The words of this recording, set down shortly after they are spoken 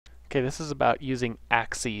Okay, this is about using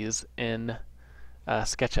axes in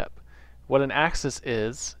SketchUp. What an axis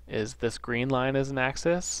is this green line is an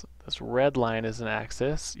axis, this red line is an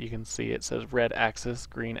axis. You can see it says red axis,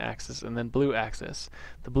 green axis, and then blue axis.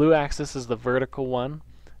 The blue axis is the vertical one,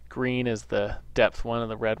 green is the depth one, and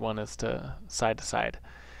the red one is to side.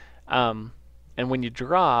 And when you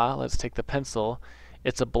draw, let's take the pencil,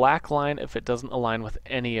 it's a black line if it doesn't align with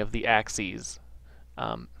any of the axes.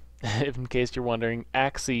 In case you're wondering,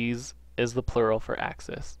 AX-eeze is the plural for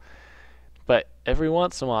axis. But every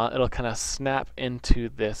once in a while, it'll kind of snap into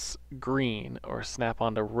this green, or snap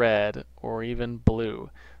onto red, or even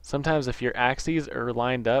blue. Sometimes if your axes are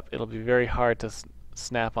lined up, it'll be very hard to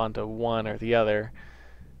snap onto one or the other.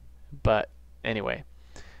 But anyway,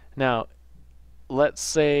 now let's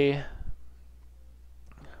say,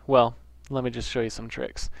 well, let me just show you some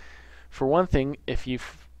tricks. For one thing, if you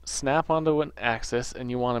snap onto an axis and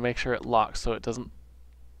you want to make sure it locks so it doesn't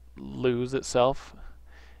lose itself,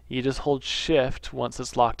 you just hold shift once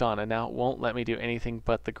it's locked on, and now it won't let me do anything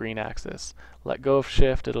but the green axis. Let go of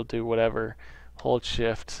shift, it'll do whatever. Hold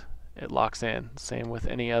shift, it locks in. Same with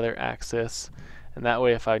any other axis. And that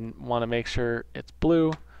way if I want to make sure it's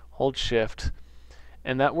blue, hold shift.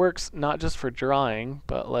 And that works not just for drawing,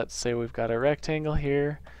 but let's say we've got a rectangle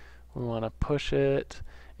here, we want to push it.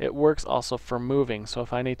 It works also for moving, so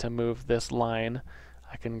if I need to move this line,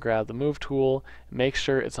 I can grab the move tool, make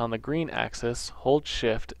sure it's on the green axis, hold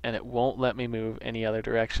shift, and it won't let me move any other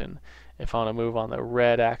direction. If I want to move on the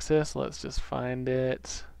red axis, let's just find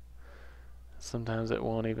it. Sometimes it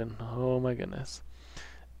won't even, oh my goodness.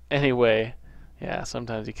 Anyway, yeah,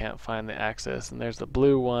 sometimes you can't find the axis, and there's the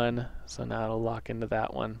blue one, so now it'll lock into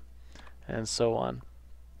that one, and so on.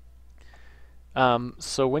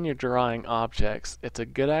 So when you're drawing objects, it's a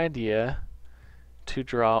good idea to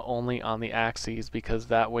draw only on the axes, because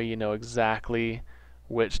that way you know exactly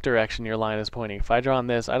which direction your line is pointing. If I draw on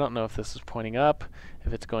this, I don't know if this is pointing up,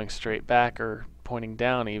 if it's going straight back, or pointing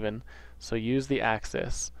down even. So use the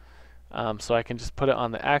axis. So I can just put it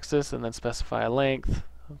on the axis and then specify a length.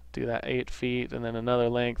 Do that 8 feet, and then another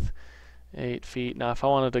length, 8 feet. Now if I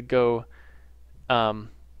wanted to go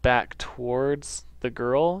back towards the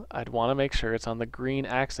girl, I'd want to make sure it's on the green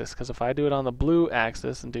axis, because if I do it on the blue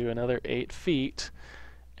axis and do another 8 feet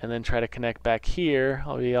and then try to connect back here,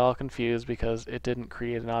 I'll be all confused because it didn't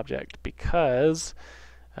create an object, because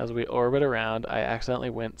as we orbit around I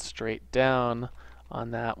accidentally went straight down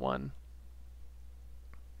on that one.